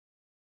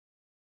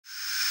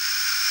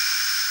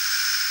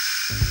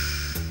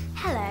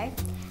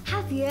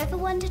Have you ever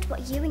wondered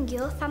what you and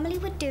your family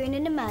would do in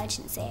an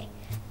emergency?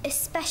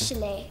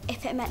 Especially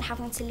if it meant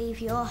having to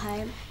leave your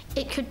home.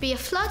 It could be a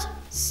flood,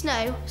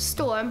 snow,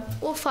 storm,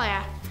 or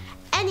fire.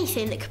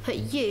 Anything that could put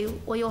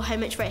you or your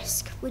home at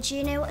risk. Would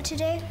you know what to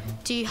do?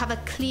 Do you have a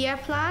clear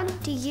plan?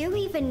 Do you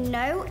even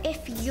know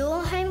if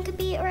your home could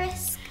be at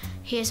risk?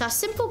 Here's our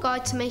simple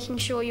guide to making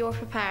sure you're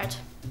prepared.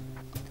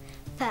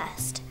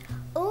 First,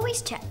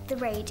 always check the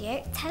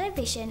radio,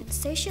 television,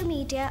 social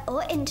media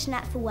or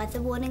internet for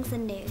weather warnings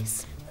and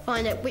news.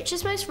 Find out which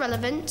is most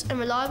relevant and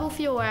reliable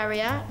for your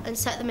area and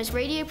set them as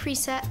radio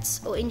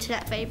presets or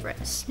internet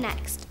favourites.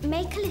 Next,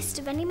 make a list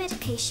of any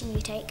medication you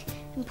take,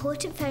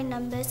 important phone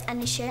numbers and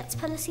insurance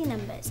policy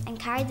numbers, and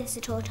carry this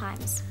at all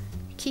times.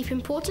 Keep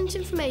important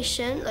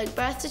information like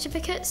birth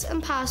certificates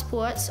and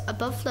passports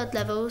above flood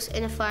levels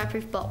in a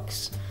fireproof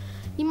box.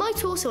 You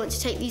might also want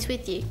to take these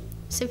with you,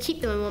 so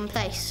keep them in one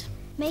place.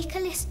 Make a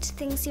list of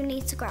things you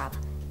need to grab.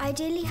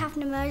 Ideally have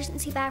an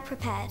emergency bag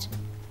prepared.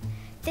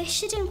 This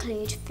should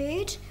include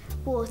food,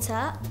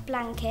 water,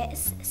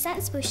 blankets,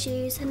 sensible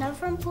shoes and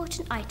other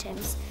important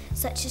items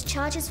such as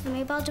chargers for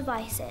mobile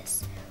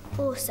devices.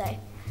 Also,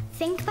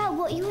 think about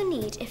what you will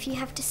need if you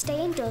have to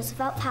stay indoors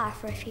without power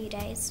for a few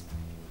days.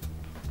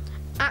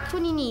 Act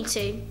when you need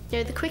to.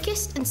 Know the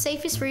quickest and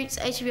safest routes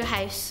out of your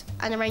house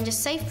and arrange a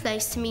safe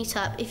place to meet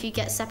up if you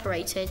get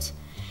separated.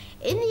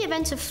 In the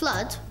event of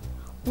flood,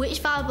 which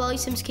valuable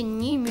items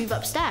can you move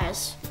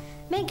upstairs?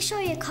 Make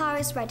sure your car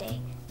is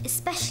ready,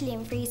 especially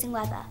in freezing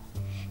weather.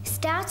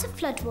 Stay out of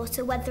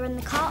floodwater whether in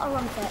the car or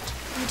on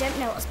foot. You don't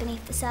know what's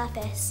beneath the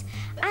surface.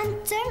 And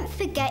don't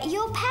forget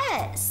your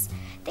pets.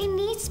 They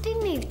need to be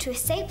moved to a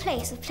safe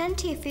place with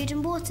plenty of food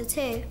and water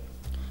too.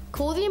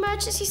 Call the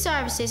emergency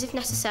services if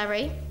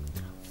necessary.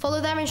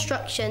 Follow their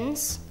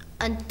instructions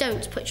and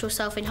don't put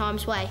yourself in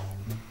harm's way.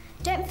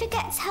 Don't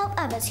forget to help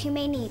others who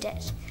may need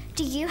it.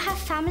 Do you have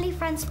family,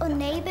 friends or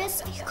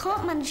neighbours who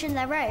can't manage on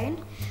their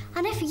own?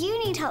 And if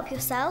you need help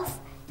yourself,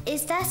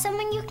 is there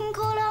someone you can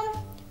call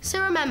on? So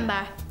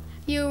remember,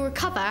 you will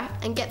recover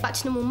and get back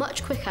to normal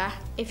much quicker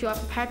if you are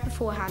prepared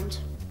beforehand.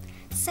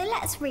 So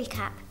let's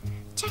recap.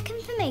 Check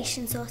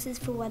information sources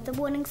for weather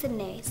warnings and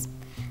news.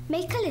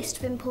 Make a list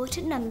of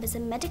important numbers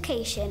and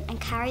medication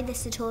and carry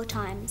this at all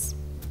times.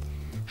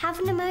 Have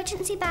an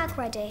emergency bag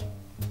ready.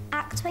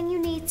 Act when you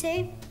need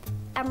to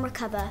and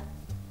recover.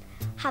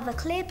 Have a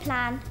clear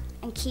plan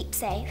and keep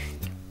safe.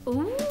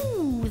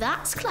 Ooh,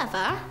 that's clever.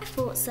 I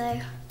thought so.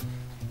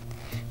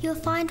 You'll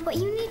find what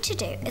you need to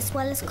do as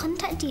well as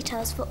contact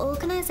details for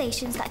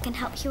organisations that can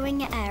help you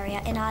in your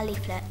area in our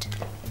leaflet.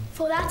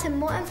 For that and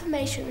more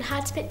information on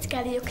how to put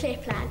together your clear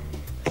plan,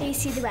 please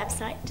see the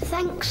website.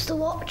 Thanks for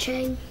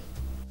watching.